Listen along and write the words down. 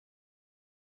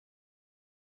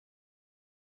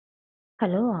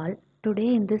Hello all. Today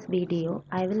in this video,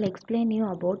 I will explain you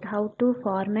about how to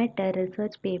format a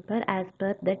research paper as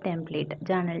per the template,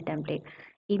 journal template.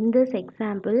 In this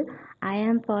example, I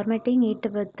am formatting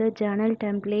it with the journal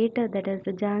template that is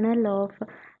the Journal of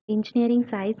Engineering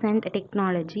Science and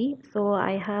Technology. So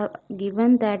I have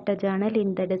given that journal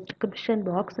in the description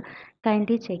box.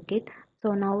 Kindly check it.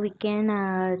 So now we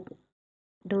can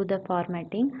do the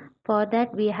formatting. For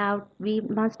that we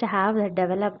must have the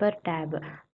developer tab.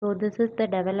 So this is the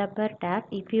developer tab.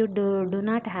 If you do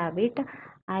not have it,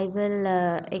 I will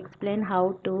explain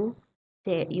how to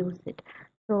use it.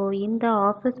 So in the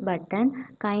office button,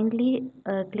 kindly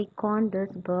click on this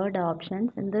bird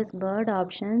options. In this bird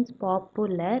options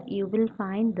popular, you will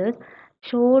find this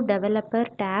show developer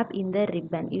tab in the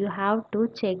ribbon. You have to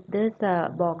check this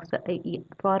box.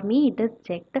 For me it is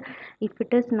checked. If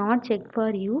it is not checked for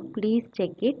you, please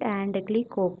check it and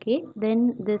click OK.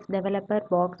 Then this developer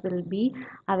box will be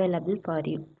available for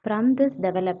you. From this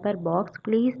developer box,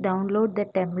 please download the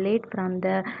template from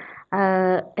the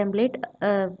template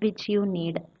which you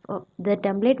need. The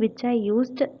template which I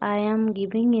used, I am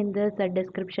giving in this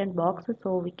description box,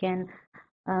 so we can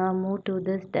move to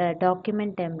this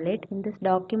document template. In this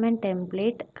document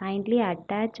template, kindly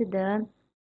attach the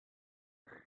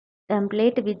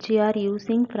template which you are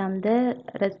using from the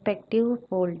respective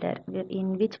folder.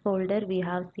 In which folder we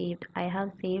have saved. I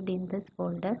have saved in this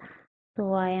folder,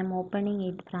 so I am opening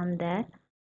it from there.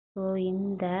 So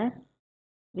in there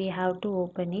we have to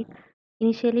open it.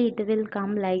 Initially it will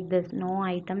come like this: no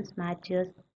items match your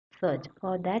search.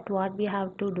 For that, what we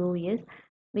have to do is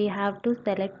we have to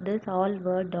select this all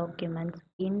word documents.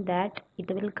 In that it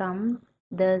will come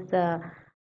this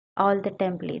all the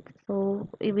templates. So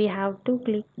we have to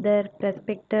click the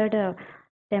respected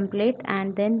template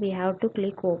and then we have to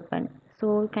click open.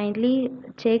 So kindly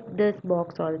check this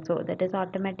box also, that is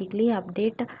automatically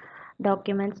update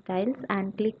document styles,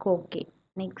 and click OK.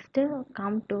 Next,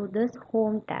 come to this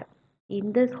home tab.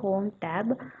 In this home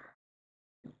tab,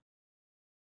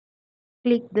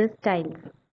 click this styles.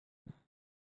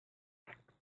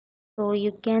 So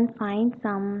you can find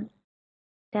some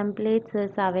templates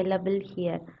is available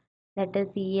here, that is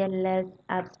ELS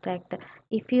abstract.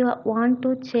 If you want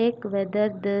to check whether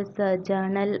this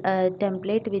journal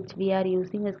template which we are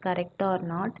using is correct or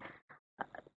not,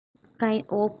 kind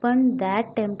open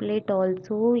that template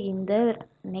also in the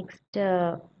next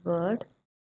word.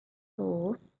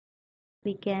 So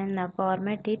we can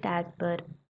format it as per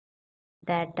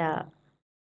that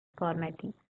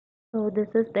formatting. So this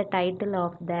is the title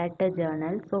of that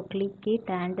journal. So click it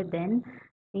and then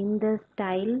in the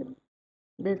style,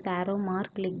 this arrow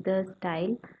mark, click the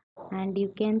style, and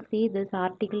you can see this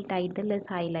article title is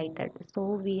highlighted.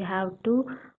 So we have to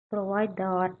provide the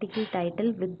article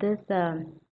title with this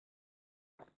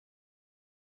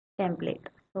template.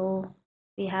 So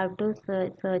we have to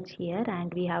search here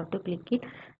and we have to click it.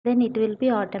 Then it will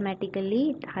be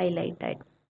automatically highlighted,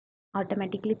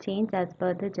 automatically changed as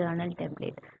per the journal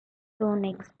template. So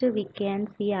next we can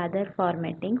see other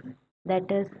formattings,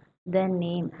 that is the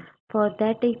name. For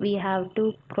that we have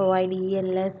to provide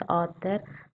ELS author.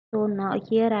 So now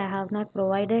here I have not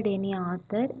provided any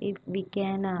author. If we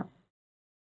can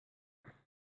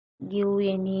give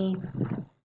any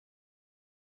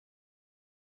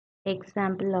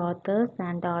example authors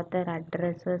and author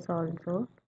addresses also.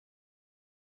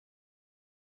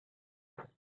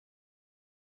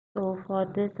 So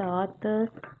for this authors,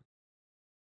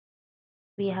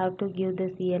 we have to give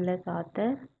this ELS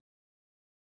author,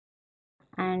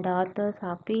 and author's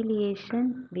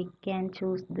affiliation we can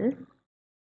choose this.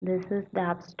 This is the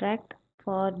abstract.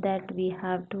 For that we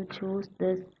have to choose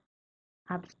this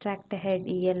abstract head,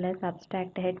 ELS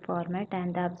abstract head format,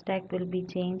 and the abstract will be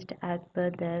changed as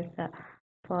per this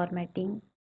formatting.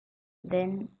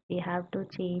 Then we have to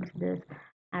change this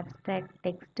abstract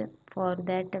text. For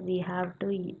that we have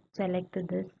to select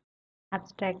this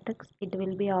abstract text. It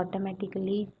will be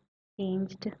automatically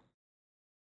changed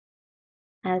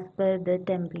as per the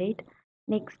template.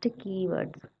 Next,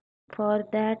 keywords. For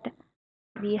that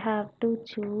we have to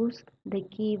choose the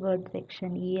keyword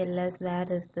section. ELS, where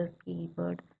is this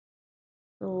keyword?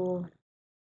 So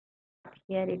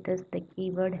here it is, the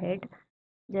keyword head.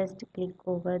 Just click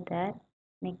over there.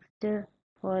 Next,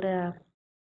 for a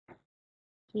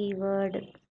keyword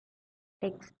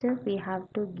text we have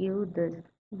to give this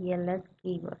ELS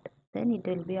keyword, then it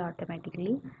will be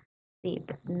automatically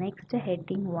saved. Next,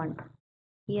 heading 1.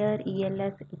 Here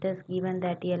ELS, it is given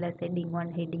that ELS heading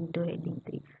 1, heading 2, heading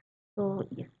 3. So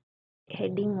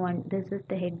heading 1, this is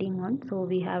the heading 1, so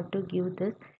we have to give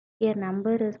this. Here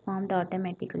number is formed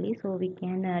automatically, so we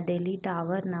can delete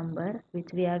our number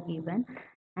which we are given.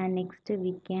 and next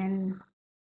we can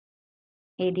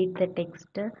edit the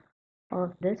text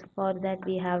of this. For that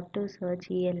we have to search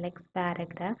elx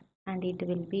paragraph and it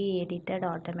will be edited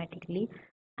automatically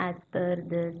as per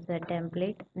this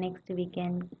template. Next we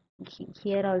can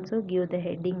here also give the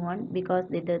heading one because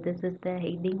this is the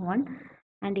heading one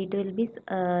and it will be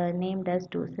named as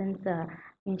 2 since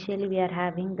initially we are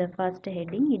having the first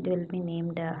heading, it will be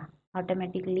named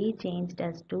automatically changed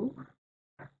as 2,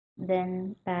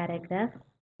 then paragraph,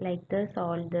 like this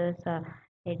all this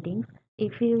headings.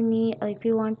 If you need, if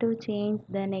you want to change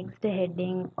the next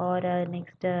heading or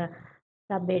next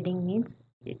subheading means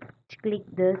click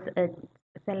this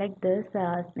select this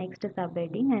next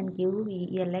subheading and give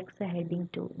elx heading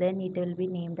 2, then it will be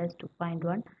named as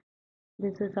 2.1.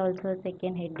 this is also a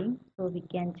second heading, so we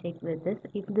can check with this.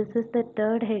 If this is the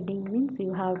third heading means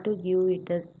you have to give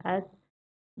it as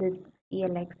this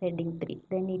elx heading 3,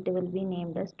 then it will be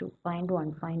named as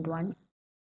 2.1.1.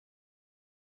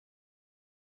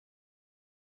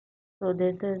 So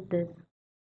this is this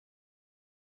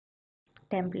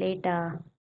template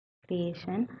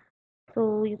creation.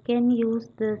 So you can use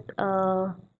this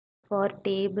for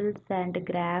tables and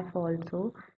graph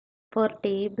also. For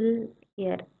table,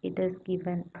 here it is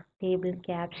given table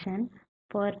caption.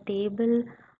 For table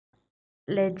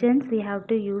legends we have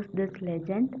to use this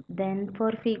legend. Then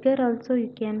for figure also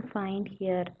you can find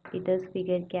here it is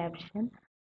figure caption.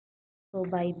 So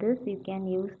by this you can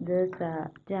use this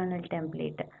journal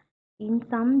template. In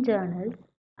some journals,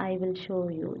 I will show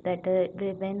you that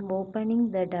when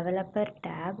opening the developer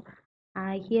tab,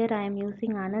 here I am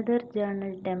using another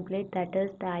journal template, that is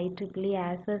the IEEE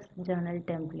Access journal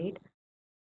template.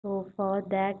 So for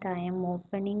that I am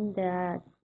opening the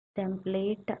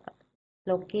template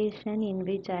location in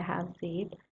which I have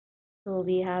saved. So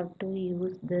we have to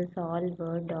use this all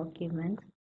Word documents.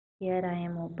 Here I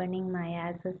am opening my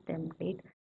Access template.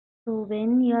 So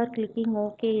when you are clicking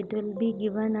OK, it will be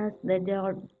given as the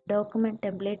document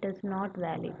template is not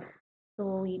valid.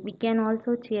 So we can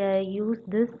also use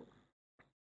this.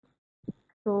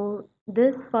 So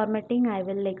this formatting I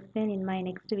will explain in my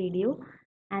next video,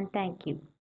 and thank you.